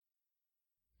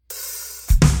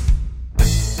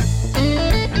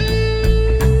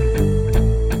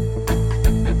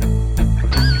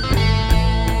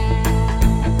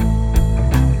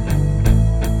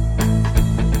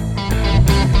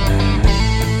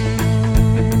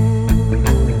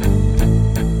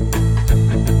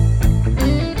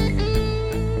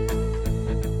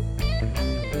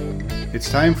It's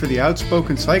time for The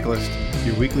Outspoken Cyclist,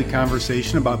 your weekly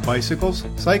conversation about bicycles,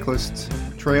 cyclists,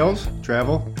 trails,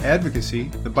 travel, advocacy,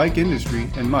 the bike industry,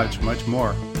 and much, much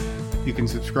more. You can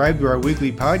subscribe to our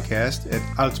weekly podcast at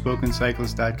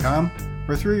outspokencyclist.com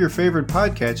or through your favorite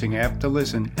podcatching app to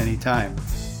listen anytime.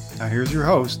 Now here's your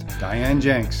host, Diane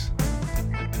Jenks.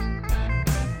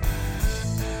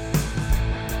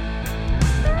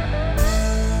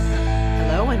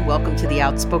 Hello and welcome to The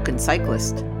Outspoken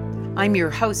Cyclist. I'm your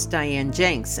host, Diane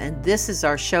Jenks, and this is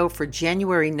our show for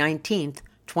January 19th,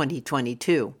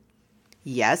 2022.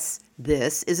 Yes,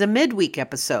 this is a midweek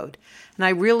episode, and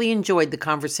I really enjoyed the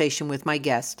conversation with my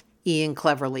guest, Ian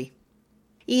Cleverly.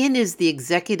 Ian is the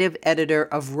executive editor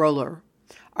of Roller,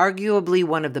 arguably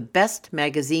one of the best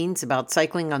magazines about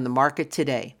cycling on the market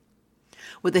today.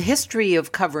 With a history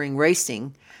of covering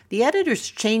racing, the editors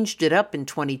changed it up in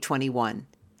 2021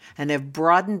 and have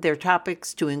broadened their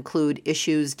topics to include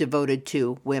issues devoted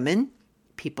to women,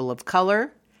 people of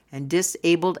color, and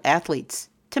disabled athletes,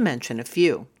 to mention a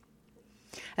few.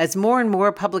 As more and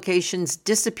more publications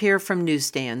disappear from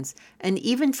newsstands and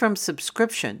even from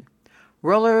subscription,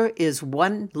 Roller is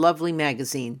one lovely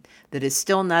magazine that is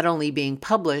still not only being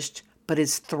published, but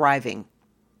is thriving.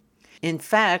 In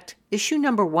fact, issue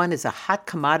number 1 is a hot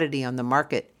commodity on the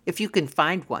market, if you can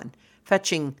find one,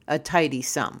 fetching a tidy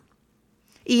sum.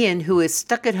 Ian, who is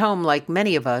stuck at home like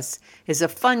many of us, is a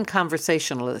fun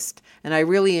conversationalist, and I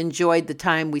really enjoyed the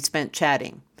time we spent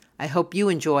chatting. I hope you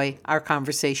enjoy our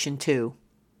conversation too.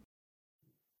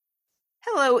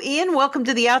 Hello, Ian. Welcome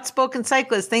to The Outspoken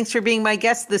Cyclist. Thanks for being my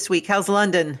guest this week. How's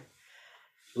London?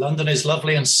 London is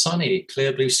lovely and sunny,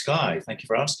 clear blue sky. Thank you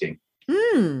for asking.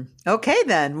 Okay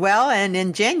then. Well, and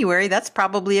in January, that's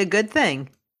probably a good thing.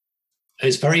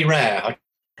 It's very rare, I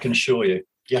can assure you.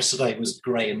 Yesterday was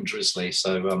grey and drizzly,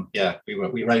 so we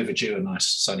were overdue a nice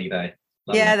sunny day.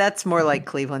 London. Yeah, that's more like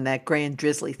Cleveland, that grey and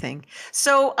drizzly thing.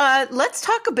 So let's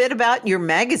talk a bit about your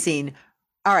magazine.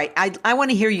 All right, I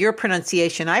want to hear your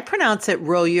pronunciation. I pronounce it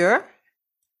Roller.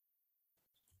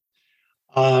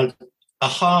 A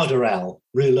harder L,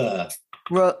 Roller.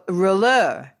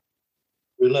 Roller.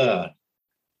 Roller.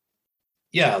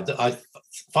 Yeah, I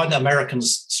find that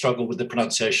Americans struggle with the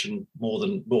pronunciation more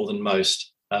than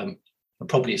most. And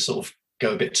probably sort of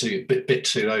go a bit too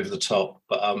over the top,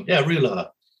 but Roller.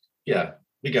 Yeah,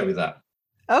 we go with that.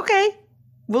 Okay,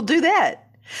 we'll do that.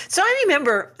 So I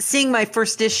remember seeing my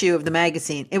first issue of the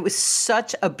magazine. It was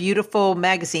such a beautiful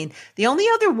magazine. The only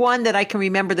other one that I can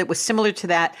remember that was similar to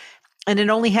that, and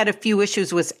it only had a few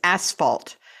issues, was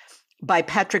Asphalt by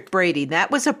Patrick Brady.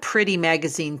 That was a pretty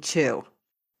magazine too.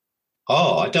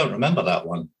 Oh, I don't remember that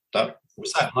one.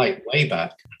 Was that like way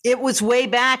back? It was way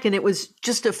back, and it was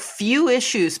just a few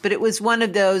issues, but it was one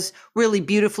of those really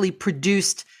beautifully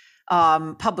produced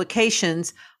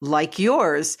publications like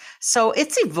yours. So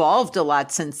it's evolved a lot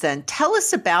since then. Tell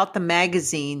us about the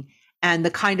magazine and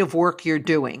the kind of work you're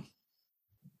doing.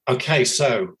 Okay,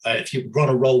 so if you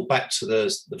want to roll back to the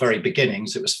very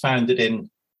beginnings, it was founded in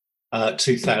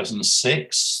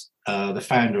 2006. The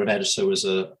founder and editor was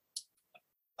a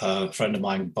friend of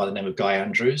mine by the name of Guy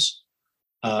Andrews.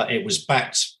 It was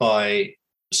backed by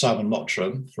Simon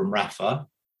Mottram from Rapha,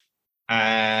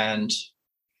 and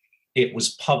it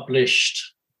was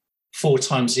published 4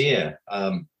 times a year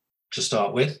to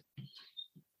start with,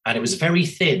 and it was very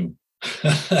thin.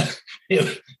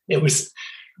 it was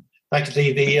like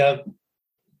the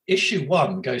issue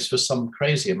 1 goes for some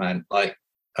crazy amount, like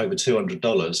over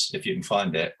 $200 if you can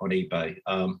find it on eBay.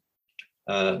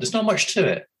 There's not much to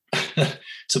it.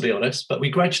 To be honest, but we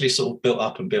gradually sort of built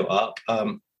up.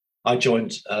 I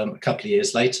joined a couple of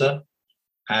years later,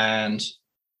 and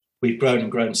we've grown and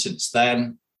grown since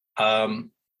then. And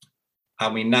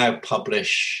we now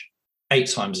publish 8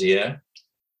 times a year.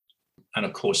 And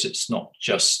of course, it's not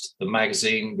just the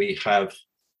magazine. We have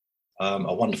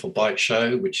a wonderful bike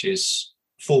show, which is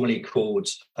formerly called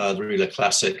the Roller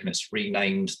Classic, and it's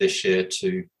renamed last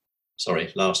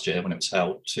year when it was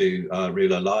held, to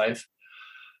Roller Live.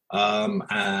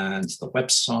 And the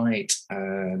website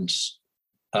and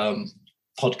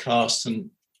podcasts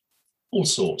and all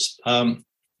sorts.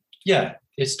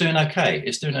 It's doing okay.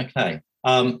 It's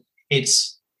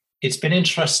been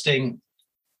interesting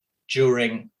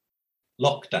during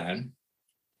lockdown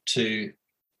to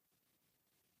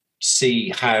see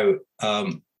how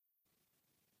the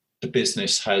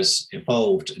business has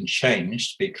evolved and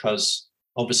changed, because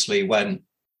obviously when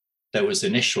there was the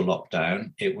initial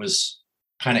lockdown, it was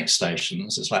panic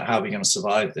stations. It's like, how are we going to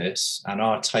survive this? And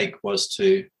our take was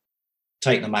to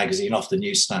take the magazine off the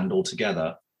newsstand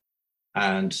altogether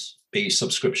and be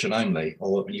subscription only,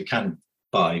 or you can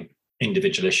buy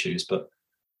individual issues, but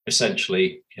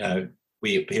essentially,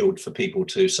 we appealed for people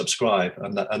to subscribe,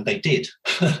 and they did.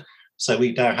 So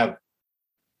we now have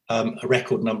a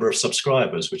record number of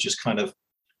subscribers, which is kind of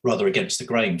rather against the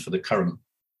grain for the current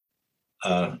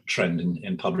trend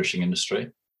in publishing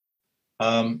industry.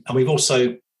 And we've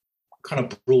also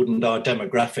kind of broadened our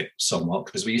demographic somewhat,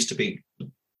 because we used to be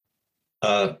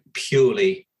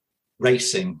purely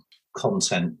racing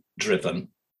content driven,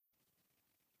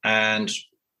 and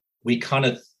we kind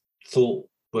of thought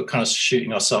we're kind of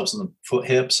shooting ourselves in the foot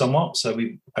here somewhat. So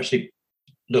we actually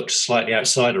looked slightly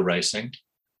outside of racing.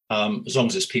 As long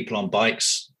as it's people on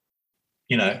bikes,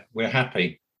 we're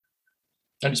happy.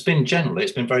 And it's been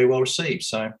very well received.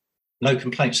 So no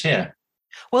complaints here.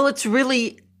 Well, it's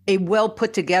really a well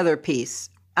put together piece.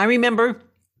 I remember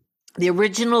the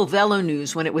original Velo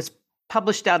News when it was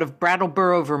published out of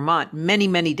Brattleboro, Vermont, many,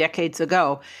 many decades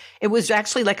ago. It was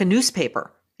actually like a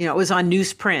newspaper. It was on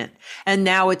newsprint. And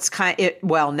now it's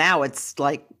now it's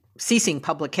like ceasing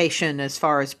publication as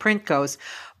far as print goes.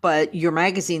 But your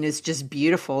magazine is just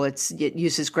beautiful. It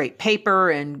uses great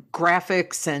paper and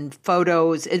graphics and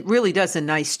photos. It really does a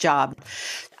nice job.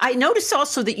 I noticed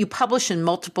also that you publish in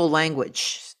multiple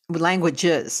languages.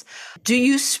 Do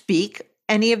you speak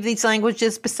any of these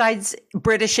languages besides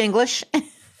British English?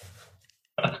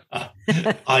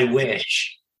 I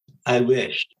wish.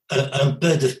 Un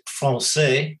peu de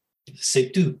français, c'est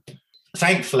tout.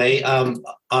 Thankfully,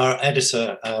 our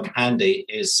editor, Andy,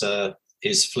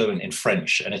 is fluent in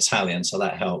French and Italian, so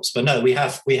that helps. But no, we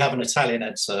have an Italian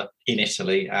editor in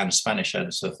Italy and a Spanish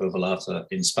editor for Volata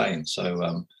in Spain.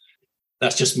 So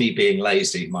that's just me being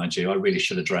lazy, mind you. I really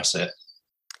should address it.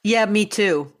 Yeah, me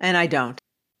too. And I don't.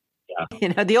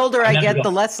 Yeah. The older I get,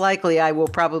 the less likely I will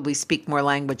probably speak more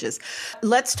languages.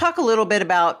 Let's talk a little bit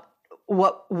about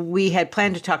what we had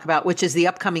planned to talk about, which is the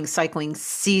upcoming cycling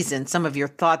season, some of your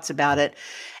thoughts about it.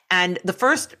 And the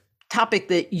first topic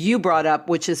that you brought up,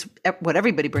 which is what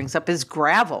everybody brings up, is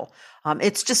gravel.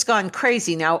 It's just gone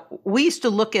crazy. Now, we used to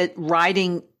look at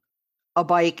riding a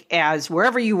bike as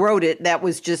wherever you rode it, that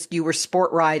was just, you were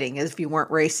sport riding as if you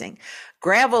weren't racing.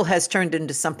 Gravel has turned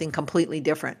into something completely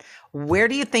different. Where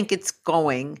do you think it's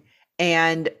going?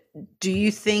 And do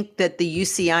you think that the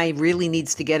UCI really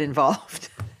needs to get involved?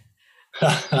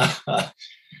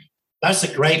 That's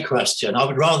a great question. I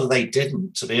would rather they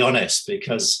didn't, to be honest,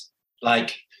 because I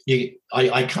get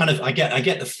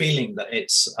the feeling that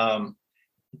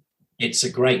it's a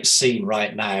great scene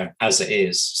right now as it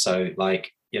is. So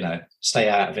stay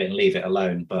out of it and leave it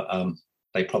alone. But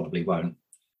they probably won't.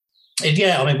 And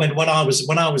yeah, I mean, when I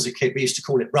was a kid, we used to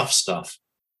call it rough stuff.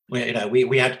 We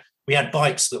had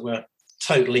bikes that were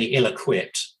totally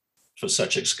ill-equipped for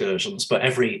such excursions, but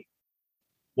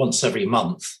once every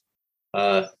month,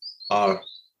 our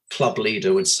club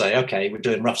leader would say, "Okay, we're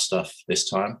doing rough stuff this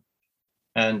time,"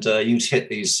 and you'd hit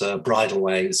these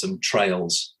bridleways and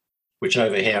trails, which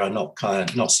over here are not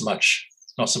so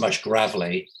much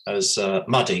gravelly as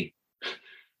muddy,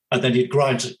 and then you'd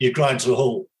grind to a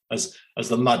halt as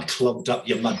the mud clogged up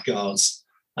your mud guards,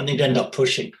 and you'd end up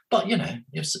pushing. But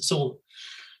it's all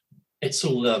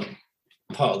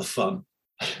part of the fun.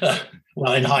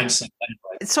 Well, in hindsight,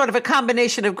 anyway. It's sort of a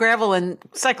combination of gravel and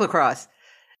cyclocross.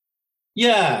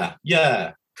 Yeah,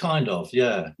 kind of,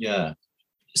 yeah.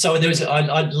 So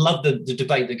I love the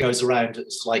debate that goes around.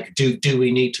 It's like, do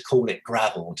we need to call it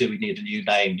gravel? Do we need a new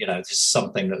name? This is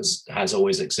something that has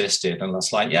always existed, and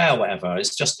that's like, yeah, whatever.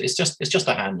 It's just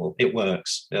a handle. It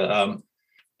works.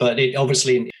 But it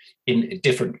obviously in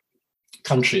different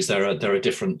countries there are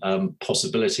different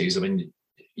possibilities. I mean,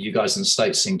 you guys in the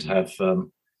States seem to have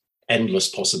endless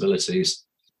possibilities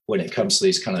when it comes to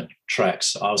these kind of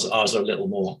tracks. Ours are a little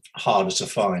more harder to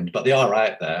find, but they are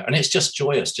out there, and it's just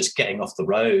joyous, just getting off the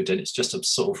road, and it's just a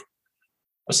sort of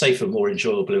a safer, more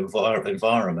enjoyable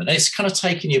environment. And it's kind of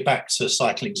taking you back to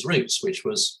cycling's roots, which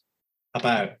was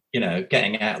about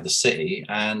getting out of the city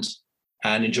and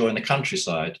enjoying the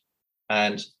countryside.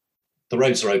 And the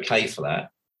roads are okay for that.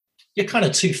 You're kind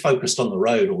of too focused on the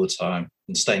road all the time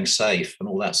and staying safe and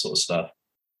all that sort of stuff.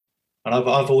 And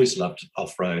I've always loved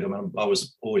off-road. I mean, I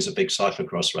was always a big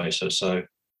cyclocross racer. So,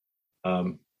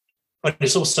 but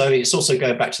it's also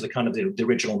going back to the kind of the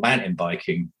original mountain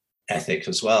biking ethic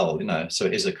as well. So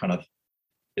it is a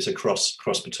cross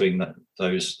between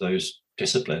those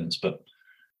disciplines. But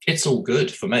it's all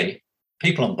good for me.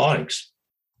 People on bikes.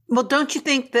 Well, don't you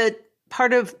think that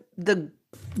part of the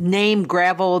name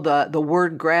gravel, the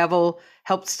word gravel,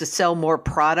 helps to sell more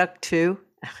product too?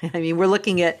 I mean, we're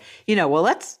looking at,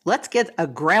 let's get a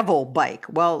gravel bike.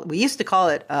 Well, we used to call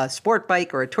it a sport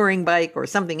bike or a touring bike or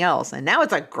something else, and now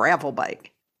it's a gravel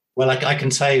bike. Well, I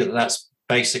can tell you that's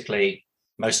basically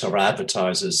most of our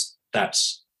advertisers.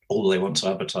 That's all they want to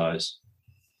advertise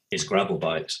is gravel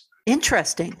bikes.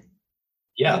 Interesting.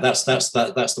 Yeah, that's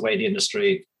the way the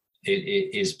industry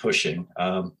is pushing,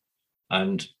 and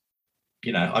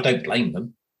I don't blame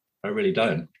them. I really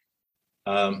don't.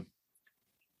 And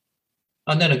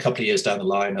then a couple of years down the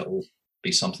line, it will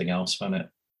be something else, won't it?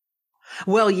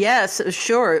 Well, yes,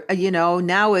 sure.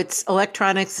 Now it's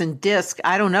electronics and disc.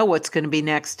 I don't know what's going to be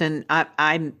next, and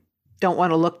I don't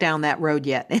want to look down that road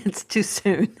yet. It's too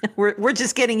soon. We're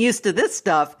just getting used to this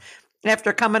stuff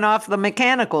after coming off the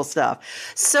mechanical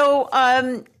stuff. So,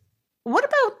 what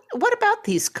about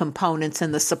these components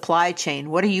and the supply chain?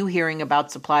 What are you hearing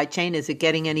about supply chain? Is it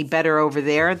getting any better over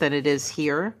there than it is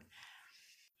here?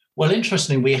 Well,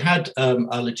 interestingly, we had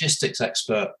a logistics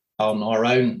expert on our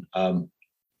own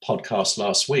podcast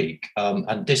last week,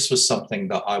 and this was something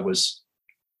that I was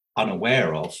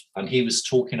unaware of. And he was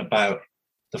talking about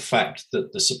the fact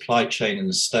that the supply chain in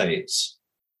the States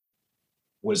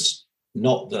was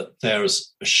not that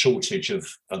there's a shortage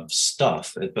of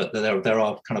stuff, but there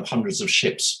are kind of hundreds of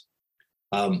ships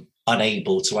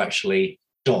unable to actually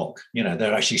dock.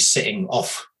 They're actually sitting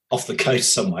off the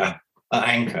coast somewhere at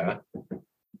anchor,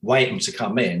 waiting to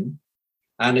come in.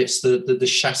 And it's the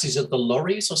chassis of the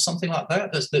lorries or something like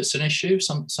that that's an issue,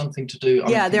 something to do.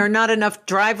 Yeah, there are not enough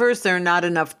drivers. There are not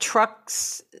enough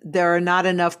trucks. There are not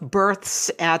enough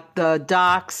berths at the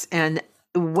docks. And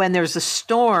when there's a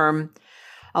storm,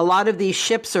 a lot of these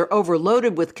ships are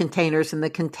overloaded with containers, and the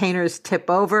containers tip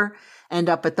over, end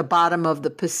up at the bottom of the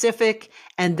Pacific,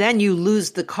 and then you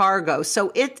lose the cargo.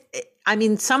 So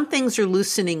some things are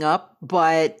loosening up,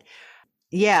 but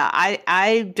yeah,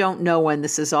 I don't know when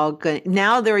this is all going.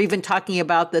 Now they're even talking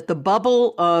about that the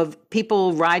bubble of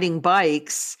people riding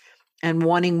bikes and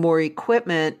wanting more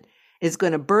equipment is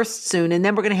going to burst soon. And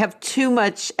then we're going to have too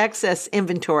much excess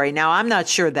inventory. Now, I'm not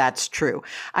sure that's true.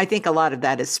 I think a lot of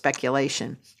that is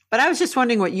speculation. But I was just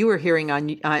wondering what you were hearing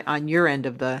on your end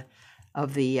of the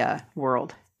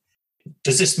world.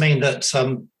 Does this mean that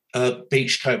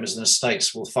beachcombers in the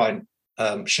States will find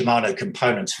Shimano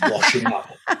components washing up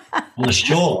on the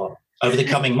shore over the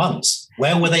coming months?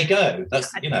 Where will they go?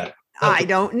 I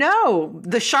don't know.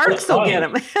 The sharks will get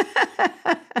them.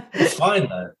 It's fine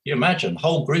though. You imagine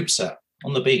whole group set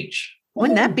on the beach.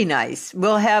 Wouldn't that be nice?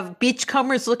 We'll have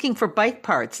beachcombers looking for bike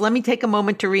parts. Let me take a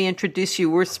moment to reintroduce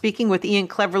you. We're speaking with Ian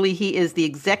Cleverly. He is the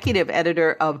executive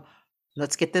editor of,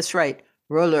 let's get this right,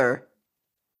 Roller.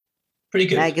 Pretty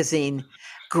good. Magazine.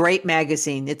 Great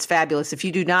magazine. It's fabulous. If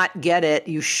you do not get it,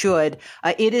 you should.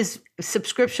 It is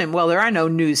subscription. Well, there are no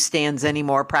newsstands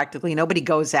anymore. Practically nobody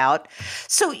goes out.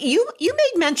 So you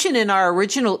made mention in our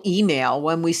original email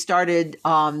when we started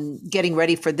getting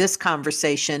ready for this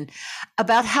conversation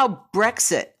about how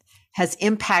Brexit has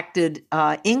impacted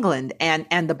England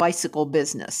and the bicycle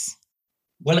business.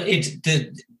 Well,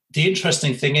 the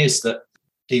interesting thing is that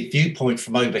the viewpoint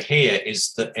from over here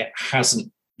is that it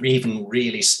hasn't even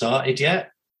really started yet.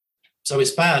 So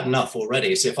it's bad enough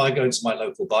already. So if I go into my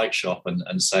local bike shop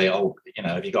and say,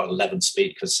 have you got an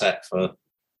 11-speed cassette for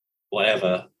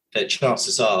whatever, the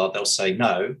chances are they'll say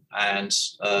no, and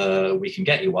we can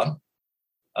get you one.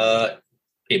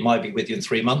 It might be with you in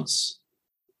 3 months.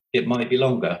 It might be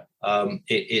longer.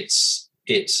 It's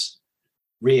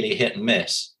really hit and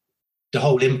miss. The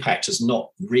whole impact has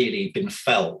not really been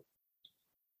felt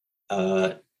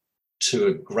to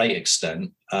a great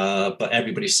extent, but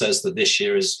everybody says that this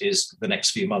year is the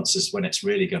next few months is when it's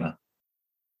really going to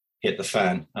hit the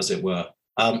fan, as it were.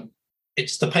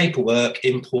 It's the paperwork,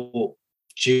 import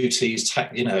duties,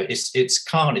 it's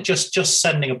carnage. Just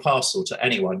sending a parcel to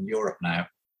anyone in Europe now,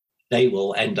 they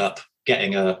will end up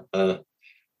getting a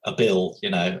bill,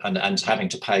 and having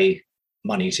to pay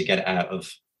money to get it out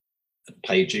of,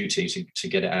 pay duty to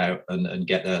get it out and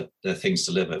get their things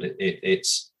delivered.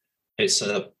 It's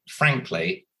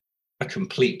frankly a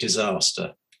complete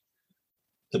disaster.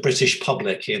 The British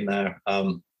public, in their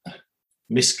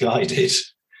misguided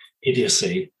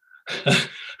idiocy,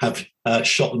 have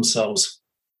shot themselves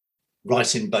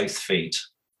right in both feet.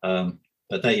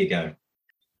 But there you go.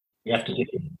 You have to do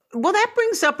it. Well, that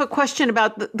brings up a question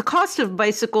about the cost of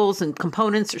bicycles and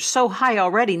components are so high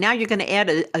already. Now you're going to add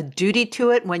a duty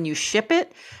to it when you ship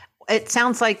it. It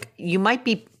sounds like you might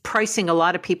be pricing a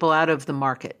lot of people out of the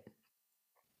market.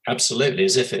 Absolutely,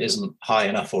 as if it isn't high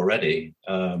enough already.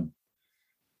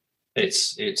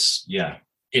 It's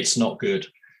not good.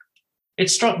 It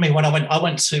struck me when I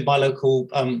went to my local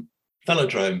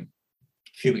velodrome a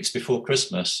few weeks before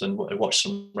Christmas and watched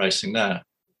some racing there.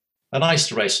 And I used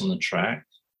to race on the track,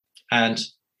 and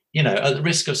at the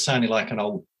risk of sounding like an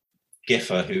old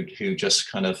giffer who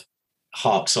just kind of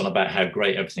harks on about how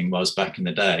great everything was back in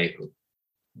the day,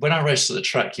 when I raced at the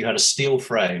track, you had a steel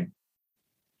frame,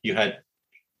 you had,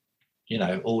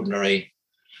 ordinary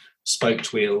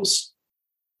spoked wheels.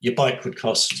 Your bike would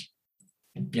cost,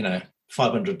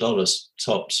 $500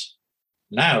 tops.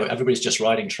 Now everybody's just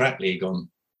riding track league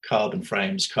on carbon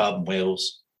frames, carbon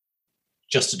wheels,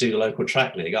 just to do the local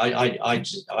track league. I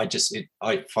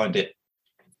find it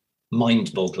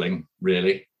mind-boggling,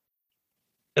 really.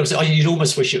 You'd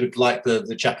almost wish it would like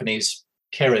the Japanese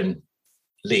Keirin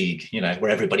league, where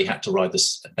everybody had to ride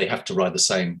this. They have to ride the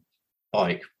same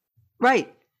bike.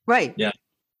 Right. Yeah.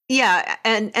 Yeah.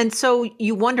 And so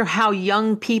you wonder how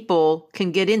young people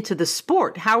can get into the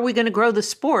sport. How are we going to grow the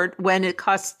sport when it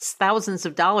costs thousands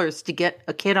of dollars to get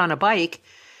a kid on a bike?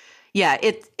 Yeah,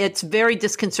 it's very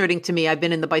disconcerting to me. I've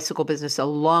been in the bicycle business a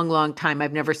long, long time.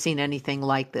 I've never seen anything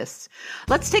like this.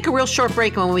 Let's take a real short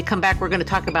break. And when we come back, we're going to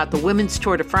talk about the Women's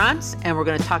Tour de France, and we're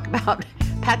going to talk about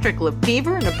Patrick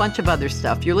Lefevere and a bunch of other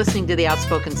stuff. You're listening to The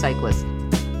Outspoken Cyclist.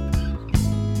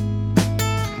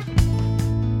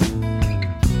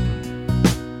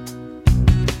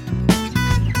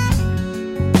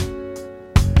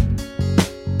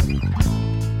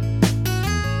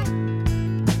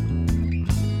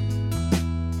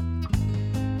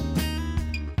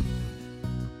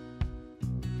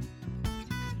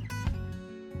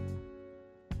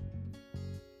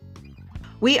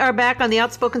 We are back on The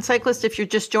Outspoken Cyclist. If you're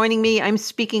just joining me, I'm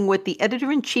speaking with the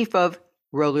editor-in-chief of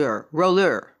Rolleur,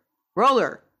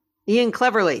 Ian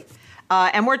Cleverly.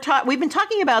 And we've been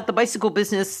talking about the bicycle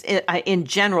business in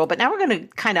general, but now we're going to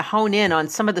kind of hone in on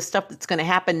some of the stuff that's going to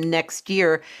happen next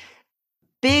year.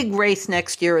 Big race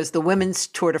next year is the Women's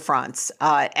Tour de France.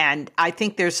 And I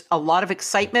think there's a lot of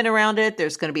excitement around it.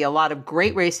 There's going to be a lot of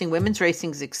great racing. Women's racing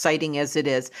is exciting as it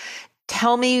is.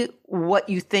 Tell me what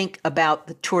you think about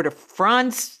the Tour de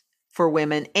France for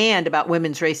women and about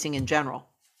women's racing in general.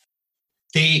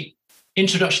 The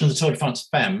introduction of the Tour de France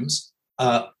Femmes,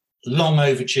 long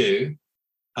overdue,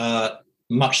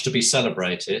 much to be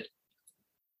celebrated.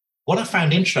 What I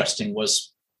found interesting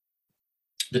was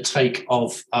the take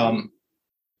of,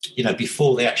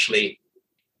 before they actually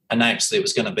announced that it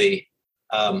was going to be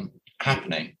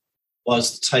happening,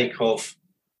 was the take of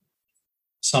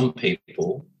some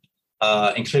people,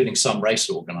 including some race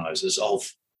organisers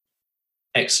of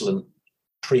excellent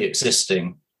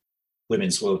pre-existing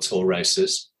women's World Tour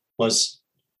races, was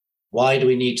why do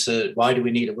we need a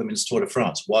women's Tour de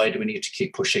France? Why do we need to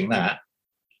keep pushing that?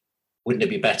 Wouldn't it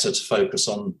be better to focus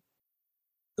on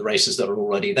the races that are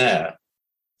already there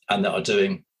and that are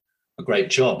doing a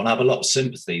great job? And I have a lot of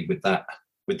sympathy with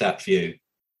that view.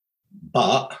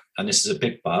 But, and this is a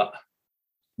big but,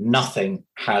 nothing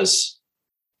has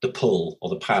the pull or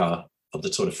the power of the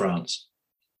Tour de France.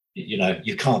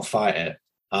 You can't fight it.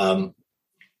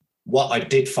 What I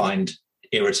did find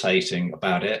irritating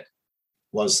about it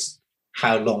was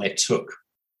how long it took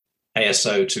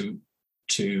ASO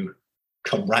to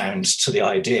come round to the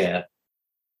idea,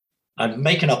 and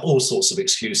making up all sorts of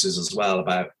excuses as well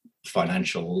about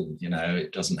financial,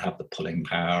 it doesn't have the pulling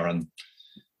power and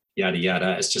yada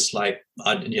yada. It's just like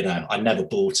I never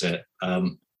bought it.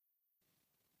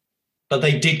 But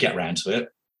they did get around to it,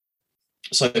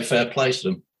 so fair play to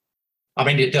them. I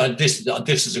mean,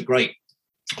 this is a great,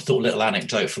 I thought, little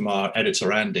anecdote from our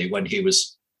editor Andy when he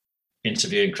was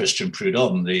interviewing Christian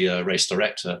Prudhomme, the race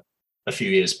director, a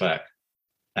few years back.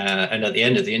 And at the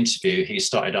end of the interview, he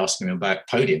started asking him about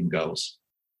podium goals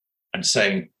and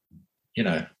saying,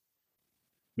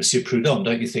 Monsieur Prudhomme,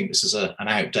 don't you think this is an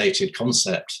outdated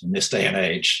concept in this day and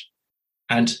age?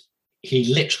 And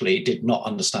he literally did not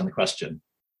understand the question.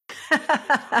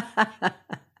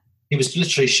 He was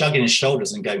literally shrugging his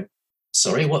shoulders and going,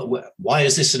 sorry, why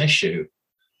is this an issue?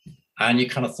 And you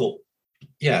kind of thought,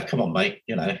 yeah, come on, mate,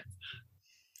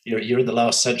 you're in the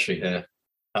last century here.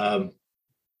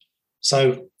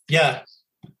 So, yeah,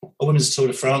 a women's Tour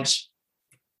de France,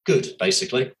 good,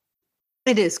 basically.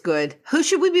 It is good. Who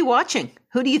should we be watching?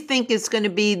 Who do you think is going to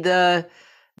be the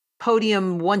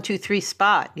podium 1, 2, 3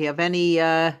 spot? Do you have any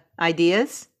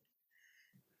ideas?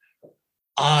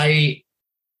 Right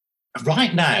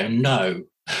now, no.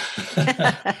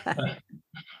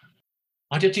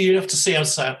 You'd have to see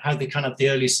how the kind of the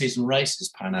early season races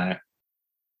pan out.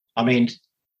 I mean,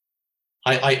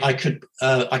 I could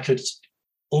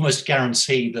almost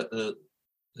guarantee that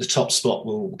the top spot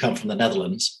will come from the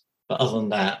Netherlands. But other than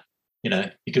that,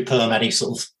 you could perm any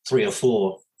sort of 3 or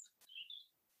 4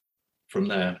 from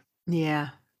there.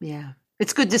 Yeah.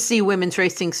 It's good to see women's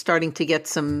racing starting to get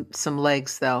some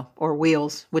legs, though, or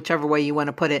wheels, whichever way you want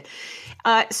to put it.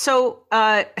 So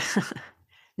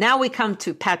Now we come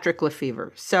to Patrick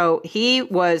Lefevre. So he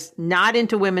was not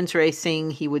into women's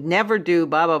racing. He would never do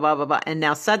blah, blah, blah, blah, blah. And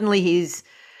now suddenly he's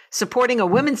supporting a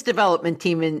women's development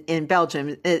team in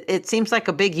Belgium. It seems like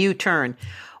a big U-turn.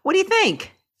 What do you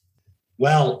think?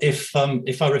 Well, if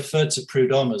I referred to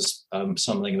Prudhomme as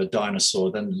something of a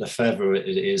dinosaur, then Lefevre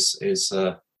is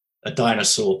a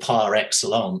dinosaur par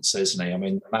excellence, isn't he? I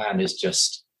mean, the man is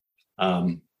just...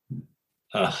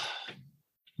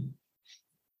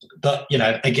 but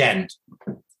again,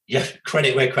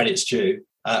 credit where credit's due.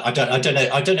 I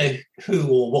don't know who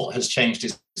or what has changed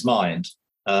his mind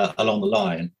along the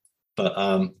line, but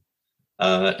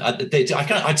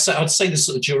I'd say the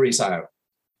sort of jury's out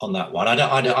on that one. I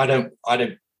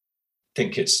don't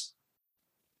think it's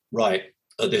right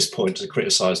at this point to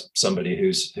criticise somebody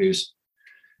who's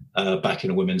back in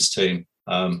a women's team.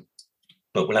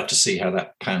 But we'll have to see how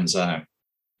that pans out.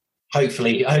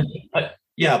 Hopefully, but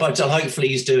hopefully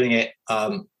he's doing it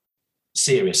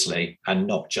seriously and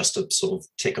not just to sort of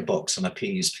tick a box and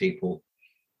appease people.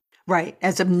 Right,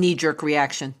 as a knee-jerk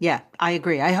reaction. Yeah, I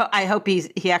agree. I hope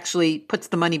he actually puts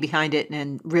the money behind it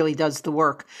and really does the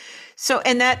work. So,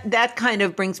 and that kind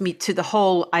of brings me to the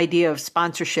whole idea of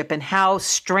sponsorship and how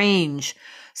strange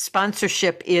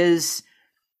sponsorship is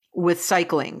with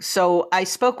cycling. So I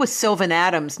spoke with Sylvan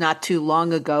Adams not too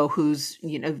long ago, who's,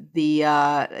 the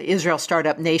Israel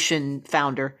Startup Nation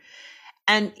founder.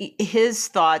 And his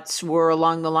thoughts were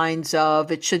along the lines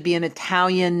of it should be an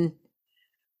Italian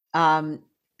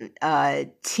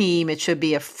team, it should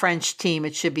be a French team,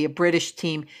 it should be a British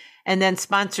team, and then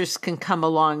sponsors can come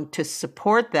along to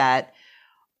support that.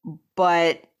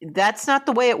 But that's not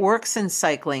the way it works in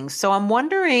cycling. So I'm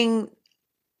wondering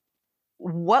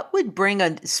what would bring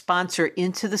a sponsor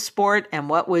into the sport and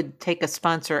what would take a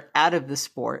sponsor out of the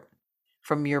sport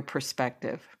from your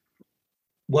perspective?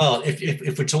 Well,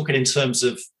 if we're talking in terms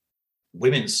of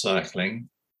women's cycling,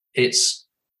 it's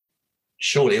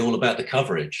surely all about the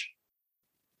coverage,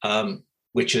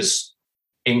 which has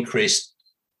increased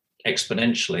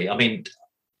exponentially. I mean,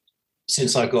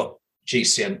 since I got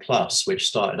GCN Plus, which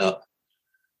started up,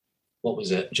 what was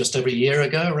it, just over a year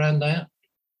ago, around there,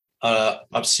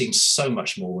 I've seen so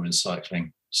much more women's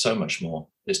cycling, so much more.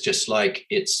 It's just like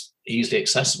it's easily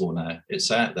accessible now. It's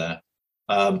out there.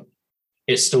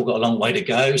 It's still got a long way to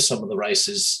go. Some of the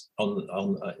races in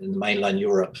the mainland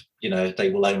Europe,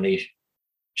 they will only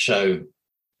show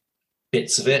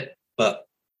bits of it, but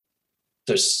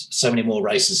there's so many more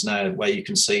races now where you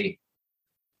can see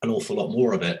an awful lot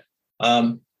more of it.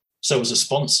 So as a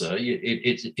sponsor,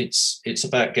 it's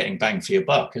about getting bang for your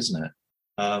buck, isn't it?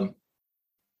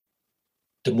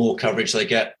 The more coverage they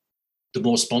get, the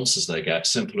more sponsors they get.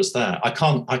 Simple as that. I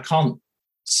can't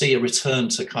see a return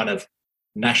to kind of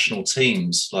national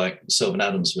teams like Sylvan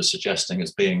Adams was suggesting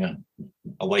as being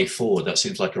a way forward. That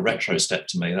seems like a retro step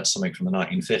to me. That's something from the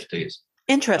 1950s.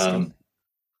 Interesting.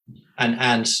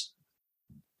 And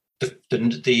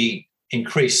the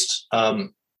increased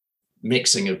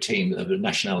mixing of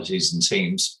nationalities and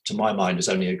teams, to my mind, is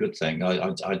only a good thing.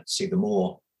 I see the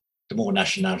more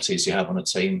nationalities you have on a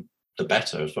team, the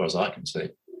better, as far as I can see.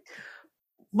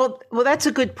 Well, that's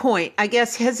a good point. I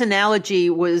guess his analogy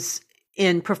was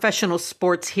in professional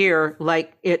sports here,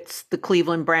 like it's the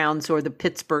Cleveland Browns or the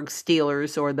Pittsburgh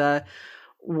Steelers or the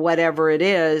whatever it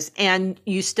is, and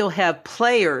you still have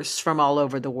players from all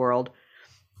over the world.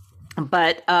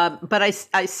 But I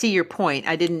see your point.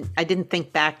 I didn't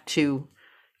think back to,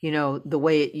 the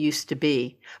way it used to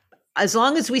be. As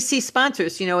long as we see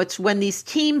sponsors, it's when these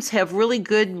teams have really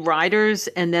good riders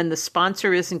and then the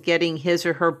sponsor isn't getting his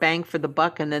or her bang for the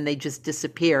buck and then they just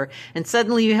disappear. And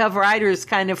suddenly you have riders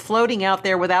kind of floating out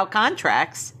there without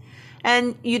contracts.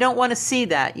 And you don't want to see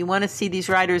that. You want to see these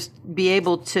riders be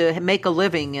able to make a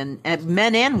living, and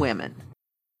men and women.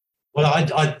 Well,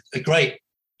 a great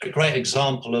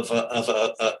example of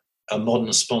a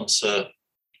modern sponsor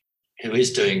who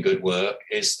is doing good work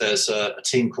is there's a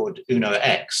team called Uno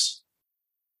X,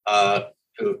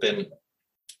 who have been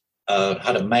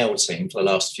had a male team for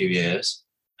the last few years,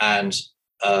 and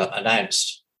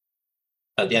announced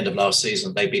at the end of last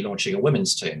season they'd be launching a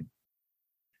women's team.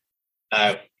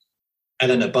 Now,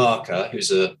 Eleanor Barker,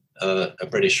 who's a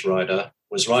British rider,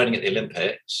 was riding at the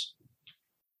Olympics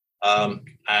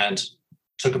and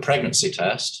took a pregnancy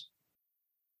test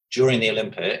during the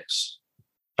Olympics,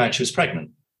 found she was pregnant,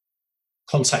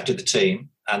 contacted the team,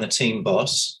 and the team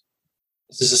boss,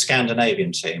 this is a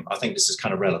Scandinavian team, I think this is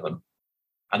kind of relevant,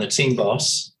 and the team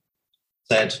boss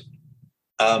said,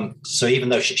 so even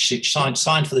though she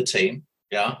signed for the team,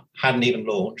 hadn't even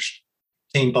launched,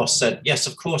 team boss said, yes,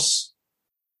 of course,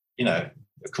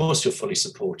 of course you're fully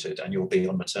supported and you'll be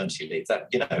on maternity leave.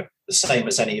 That, the the same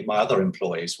as any of my other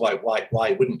employees. Why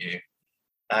wouldn't you?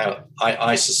 Now,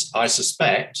 I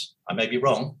suspect, I may be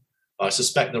wrong, but I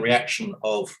suspect the reaction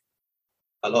of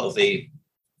a lot of the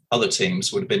other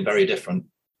teams would have been very different,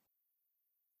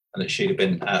 and that she'd have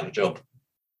been out of a job.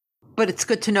 But it's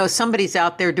good to know somebody's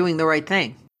out there doing the right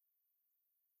thing.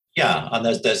 Yeah, and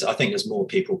there's I think there's more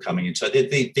people coming into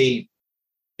it.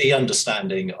 The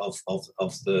understanding of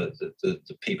the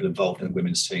people involved in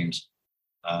women's teams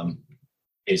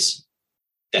is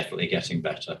definitely getting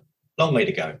better. Long way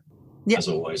to go, as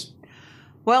always.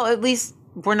 Well, at least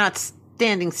we're not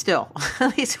standing still.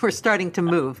 At least we're starting to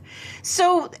move.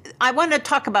 So I want to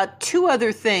talk about two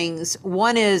other things.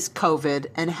 One is COVID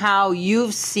and how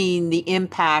you've seen the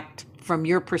impact from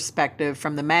your perspective,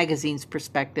 from the magazine's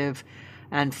perspective,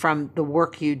 and from the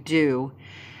work you do.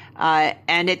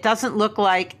 And it doesn't look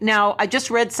like, now I just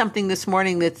read something this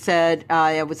morning that said,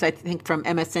 it was I think from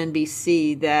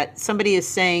MSNBC, that somebody is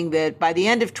saying that by the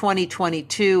end of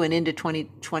 2022 and into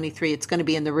 2023, it's going to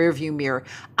be in the rearview mirror.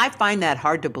 I find that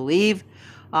hard to believe,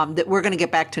 that we're going to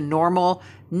get back to normal.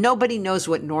 Nobody knows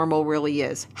what normal really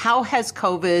is. How has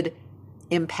COVID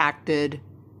impacted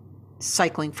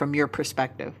cycling from your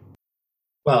perspective?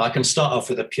 Well, I can start off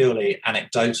with a purely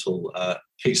anecdotal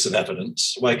piece of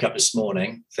evidence. Woke up this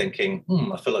morning thinking,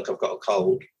 I feel like I've got a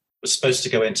cold. Was supposed to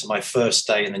go into my first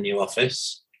day in the new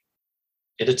office.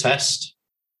 Did a test.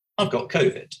 I've got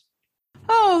COVID.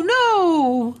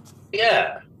 Oh, no.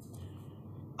 Yeah.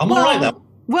 I'm all right now.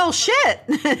 Well, shit.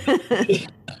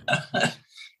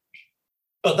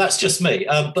 But that's just me.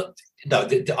 But no,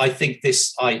 I think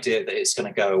this idea that it's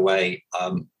going to go away,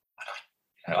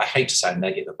 I hate to sound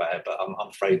negative about it, but I'm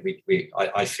afraid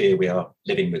I fear we are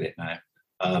living with it now.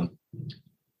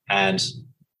 And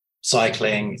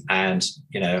cycling and,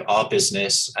 our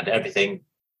business and everything,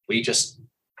 we just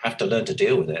have to learn to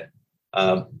deal with it.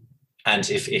 And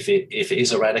if it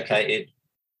is eradicated,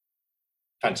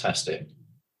 fantastic.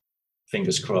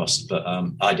 Fingers crossed. But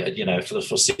for the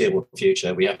foreseeable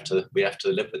future, we have to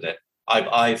live with it.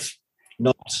 I've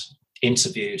not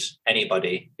interviewed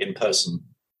anybody in person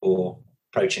for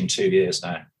approaching 2 years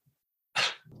now.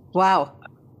 Wow.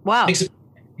 It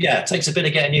takes a bit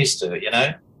of getting used to it,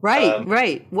 Right,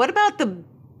 right. What about the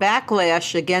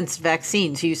backlash against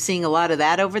vaccines? Are you seeing a lot of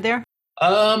that over there?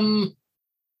 Not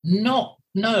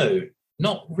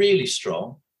really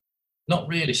strong. Not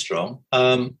really strong.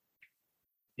 I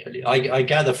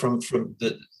gather from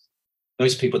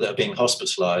most people that are being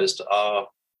hospitalized are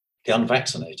the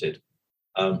unvaccinated.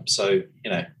 So,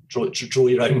 draw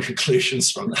your own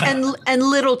conclusions from that. And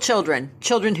little children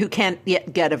who can't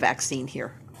yet get a vaccine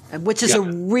here, which is a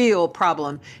real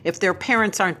problem. If their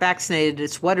parents aren't vaccinated,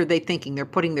 it's what are they thinking? They're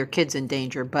putting their kids in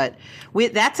danger. But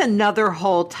that's another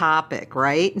whole topic,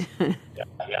 right?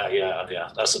 Yeah.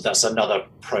 That's another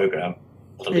program.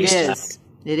 It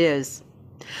is.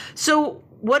 So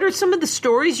what are some of the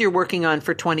stories you're working on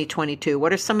for 2022?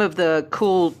 What are some of the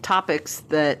cool topics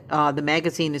that the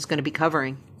magazine is going to be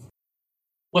covering?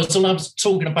 Well, so I was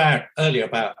talking about earlier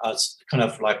about us kind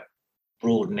of like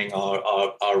broadening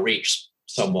our reach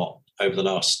somewhat over the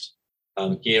last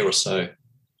year or so,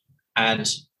 and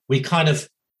we've kind of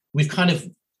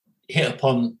hit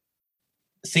upon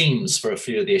themes for a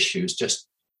few of the issues just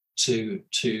to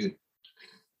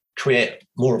create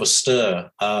more of a stir.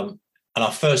 And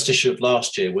our first issue of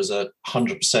last year was a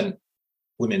 100%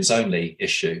 women's only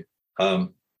issue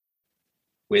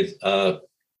with a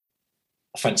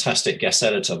fantastic guest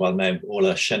editor by the name of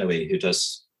Orla Chenoui, who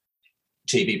does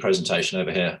TV presentation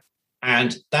over here.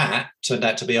 And that turned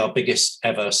out to be our biggest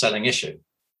ever selling issue.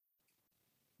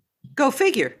 Go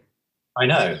figure. I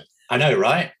know,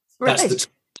 right? Right.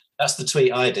 That's the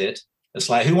tweet I did. It's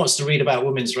like, who wants to read about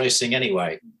women's racing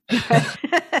anyway?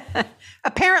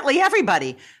 Apparently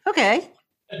everybody. Okay.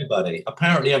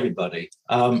 Apparently everybody.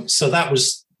 So that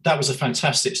was a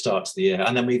fantastic start to the year.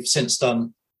 And then we've since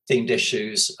done themed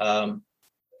issues, a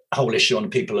whole issue on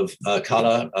people of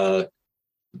colour,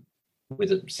 with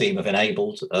the theme of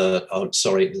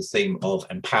the theme of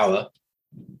empower.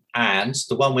 And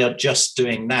the one we are just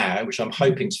doing now, which I'm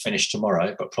hoping to finish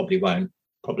tomorrow, but probably won't,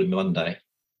 probably Monday,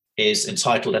 is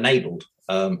entitled Enabled,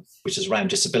 which is around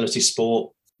disability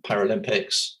sport,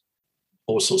 Paralympics,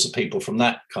 all sorts of people from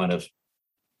that kind of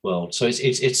world. So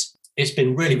it's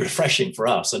been really refreshing for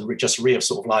us and just real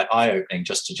sort of like eye-opening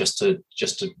just to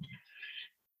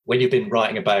when you've been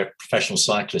writing about professional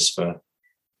cyclists for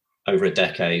over a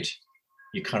decade,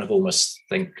 you kind of almost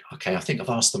think, okay, I think I've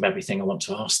asked them everything I want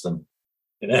to ask them,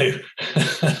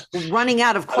 Running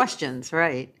out of questions,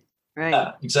 right.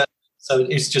 Yeah, exactly. So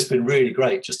it's just been really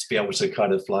great just to be able to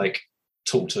kind of like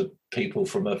talk to people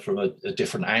from a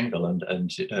different angle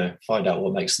and find out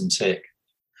what makes them tick.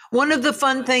 One of the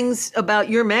fun things about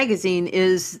your magazine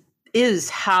is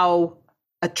how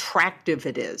attractive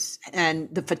it is, and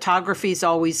the photography is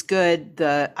always good.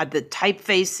 The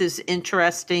typeface is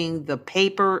interesting. The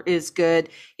paper is good.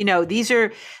 These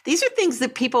are things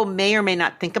that people may or may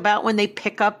not think about when they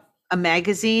pick up a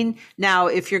magazine. Now,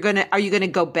 are you going to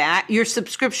go back? You're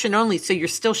subscription only, so you're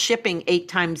still shipping 8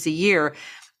 times a year.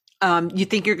 You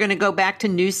think you're going to go back to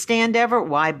newsstand ever?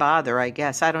 Why bother? I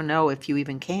guess I don't know if you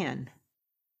even can.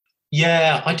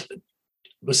 Yeah,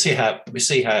 we'll see how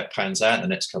it pans out in the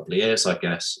next couple of years, I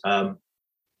guess. I'm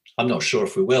not sure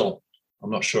if we will.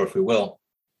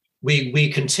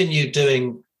 We continue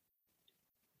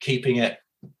keeping it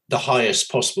the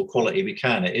highest possible quality we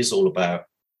can. It is all about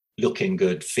looking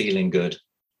good, feeling good,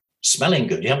 smelling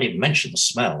good. You haven't even mentioned the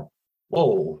smell.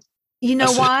 Whoa. You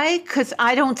know why? Because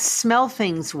I don't smell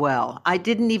things well. I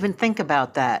didn't even think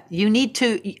about that. You need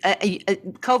to,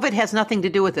 COVID has nothing to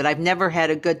do with it. I've never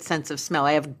had a good sense of smell.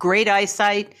 I have great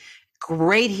eyesight,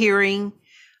 great hearing.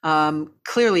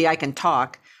 Clearly I can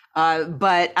talk,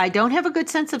 but I don't have a good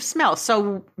sense of smell.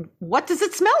 So what does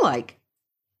it smell like?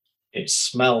 It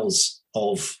smells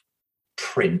of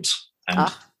print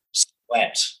and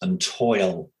sweat and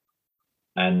toil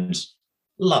and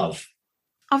love.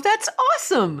 Oh, that's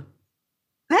awesome.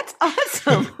 That's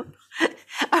awesome.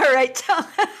 All right.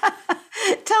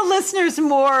 Tell listeners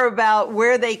more about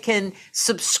where they can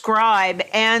subscribe.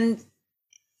 And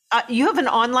you have an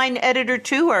online editor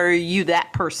too, or are you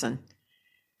that person?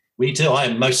 We do.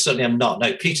 I most certainly am not.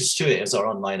 No, Peter Stewart is our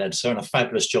online editor and a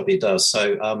fabulous job he does.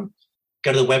 So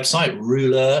go to the website,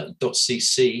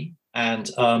 ruler.cc,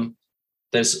 and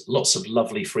there's lots of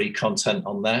lovely free content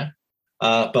on there.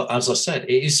 But as I said,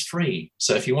 it is free.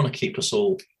 So if you want to keep us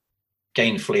all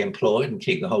gainfully employed and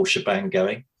keep the whole shebang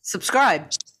going,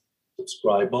 subscribe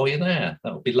while you're there.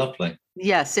 That would be lovely.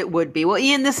 Yes, it would be. Well,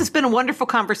 Ian, this has been a wonderful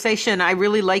conversation. I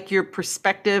really like your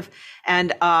perspective,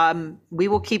 and we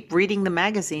will keep reading the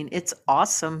magazine. It's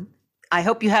awesome. I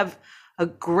hope you have a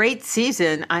great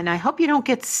season, and I hope you don't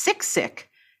get sick.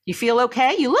 You feel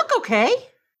okay? You look okay.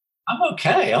 I'm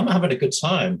okay. I'm having a good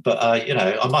time, but I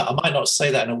might not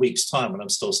say that in a week's time when I'm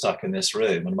still stuck in this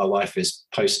room and my wife is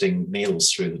posting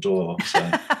meals through the door.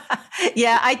 So.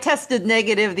 Yeah, I tested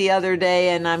negative the other day,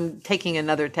 and I'm taking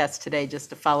another test today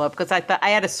just to follow up because I thought I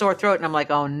had a sore throat, and I'm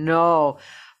like, oh no,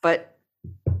 but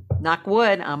knock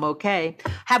wood, I'm okay.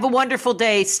 Have a wonderful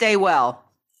day. Stay well.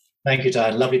 Thank you,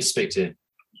 Diane. Lovely to speak to you.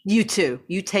 You too.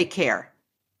 You take care.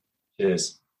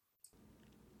 Cheers.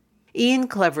 Ian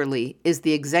Cleverly is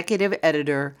the executive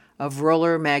editor of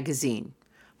Roller Magazine.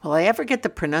 Will I ever get the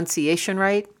pronunciation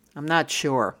right? I'm not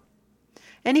sure.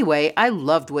 Anyway, I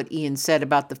loved what Ian said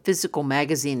about the physical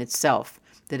magazine itself,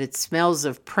 that it smells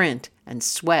of print and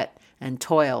sweat and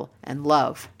toil and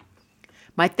love.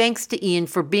 My thanks to Ian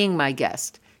for being my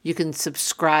guest. You can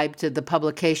subscribe to the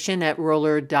publication at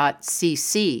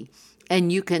roller.cc,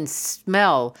 and you can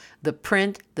smell the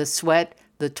print, the sweat,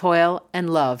 the toil and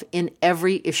love in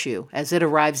every issue as it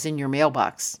arrives in your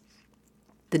mailbox.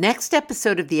 The next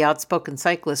episode of The Outspoken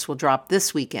Cyclist will drop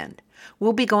this weekend.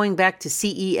 We'll be going back to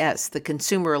CES, the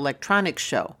Consumer Electronics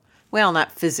Show. Well,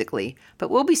 not physically,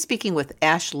 but we'll be speaking with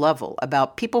Ash Lovell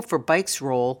about People for Bike's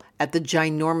role at the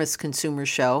ginormous consumer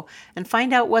show and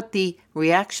find out what the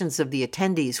reactions of the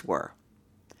attendees were.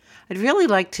 I'd really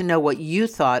like to know what you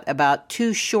thought about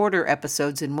 2 shorter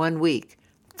episodes in 1 week.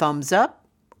 Thumbs up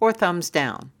or thumbs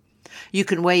down. You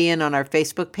can weigh in on our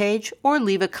Facebook page or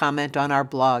leave a comment on our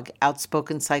blog,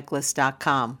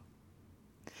 outspokencyclist.com.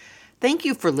 Thank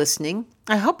you for listening.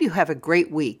 I hope you have a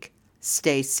great week.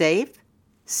 Stay safe,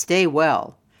 stay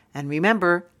well, and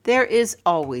remember, there is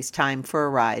always time for a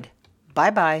ride.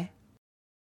 Bye-bye.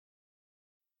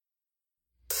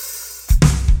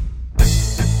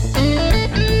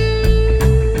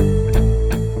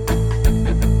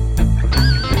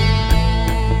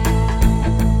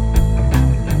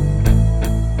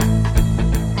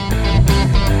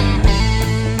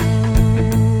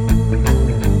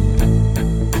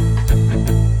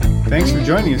 Thanks for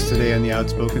joining us today on The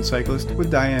Outspoken Cyclist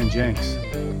with Diane Jenks.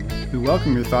 We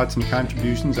welcome your thoughts and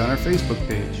contributions on our Facebook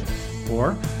page,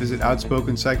 or visit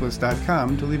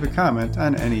outspokencyclist.com to leave a comment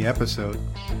on any episode.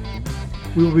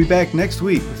 We will be back next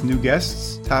week with new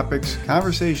guests, topics,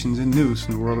 conversations, and news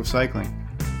from the world of cycling.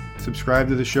 Subscribe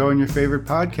to the show in your favorite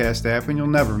podcast app and you'll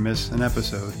never miss an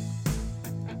episode.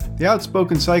 The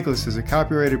Outspoken Cyclist is a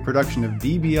copyrighted production of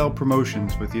DBL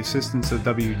Promotions with the assistance of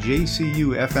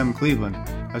WJCU-FM Cleveland,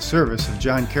 a service of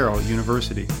John Carroll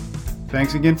University.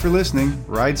 Thanks again for listening,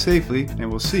 ride safely,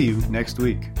 and we'll see you next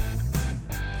week.